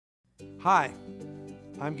Hi,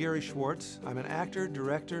 I'm Gary Schwartz. I'm an actor,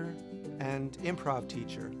 director, and improv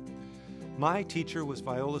teacher. My teacher was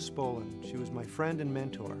Viola Spolin. She was my friend and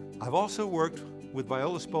mentor. I've also worked with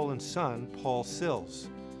Viola Spolin's son, Paul Sills,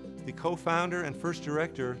 the co-founder and first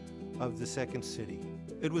director of The Second City.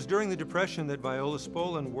 It was during the Depression that Viola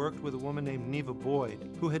Spolin worked with a woman named Neva Boyd,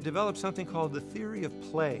 who had developed something called the theory of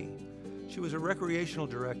play. She was a recreational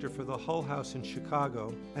director for the Hull House in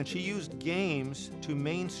Chicago, and she used games to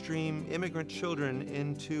mainstream immigrant children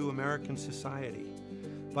into American society.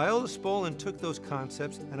 Viola Spolin took those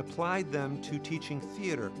concepts and applied them to teaching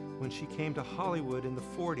theater. When she came to Hollywood in the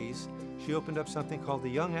 40s, she opened up something called the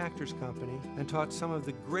Young Actors Company and taught some of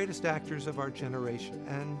the greatest actors of our generation.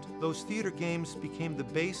 And those theater games became the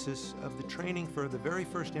basis of the training for the very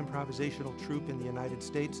first improvisational troupe in the United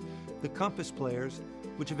States, the Compass Players,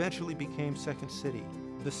 which eventually became Second City.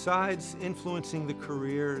 Besides influencing the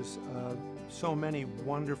careers of so many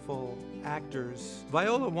wonderful actors,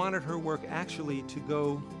 Viola wanted her work actually to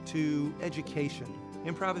go to education.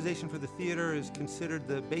 Improvisation for the Theater is considered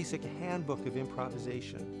the basic handbook of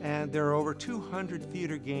improvisation, and there are over 200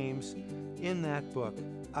 theater games in that book.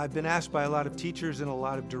 I've been asked by a lot of teachers and a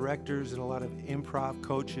lot of directors and a lot of improv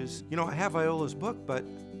coaches, you know, I have Viola's book, but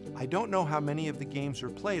I don't know how many of the games are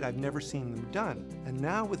played. I've never seen them done. And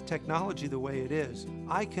now with technology the way it is,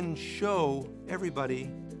 I can show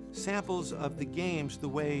everybody samples of the games the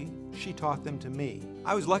way she taught them to me.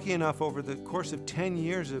 I was lucky enough over the course of 10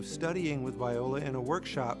 years of studying with Viola in a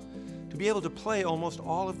workshop to be able to play almost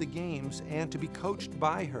all of the games and to be coached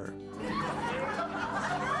by her.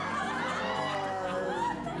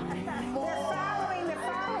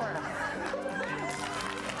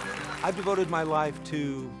 I've devoted my life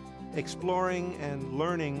to exploring and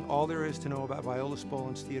learning all there is to know about Viola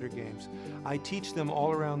Spolin's theater games. I teach them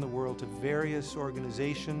all around the world to various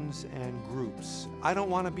organizations and groups. I don't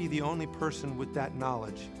want to be the only person with that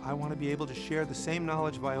knowledge. I want to be able to share the same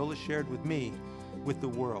knowledge Viola shared with me with the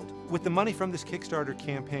world. With the money from this Kickstarter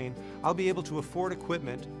campaign, I'll be able to afford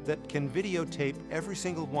equipment that can videotape every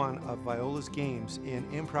single one of Viola's games in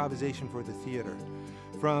improvisation for the theater.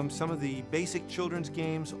 From some of the basic children's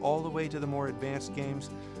games all the way to the more advanced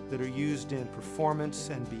games that are used in performance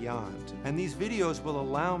and beyond. And these videos will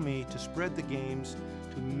allow me to spread the games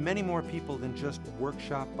to many more people than just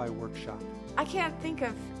workshop by workshop. I can't think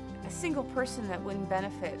of a single person that wouldn't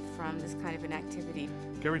benefit from this kind of an activity.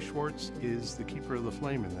 Gary Schwartz is the keeper of the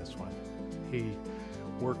flame in this one. He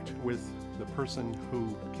worked with the person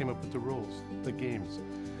who came up with the rules, the games,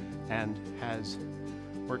 and has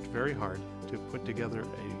worked very hard to put together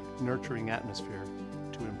a nurturing atmosphere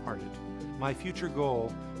to impart it. My future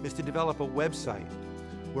goal is to develop a website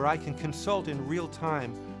where I can consult in real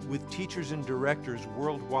time with teachers and directors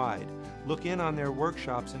worldwide, look in on their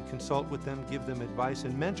workshops and consult with them, give them advice,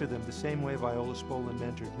 and mentor them the same way Viola Spolin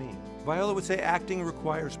mentored me. Viola would say acting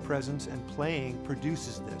requires presence and playing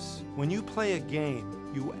produces this. When you play a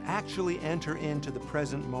game, you actually enter into the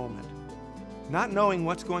present moment, not knowing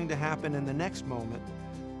what's going to happen in the next moment,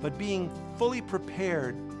 but being fully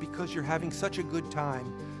prepared because you're having such a good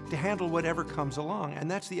time to handle whatever comes along,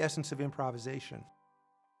 and that's the essence of improvisation.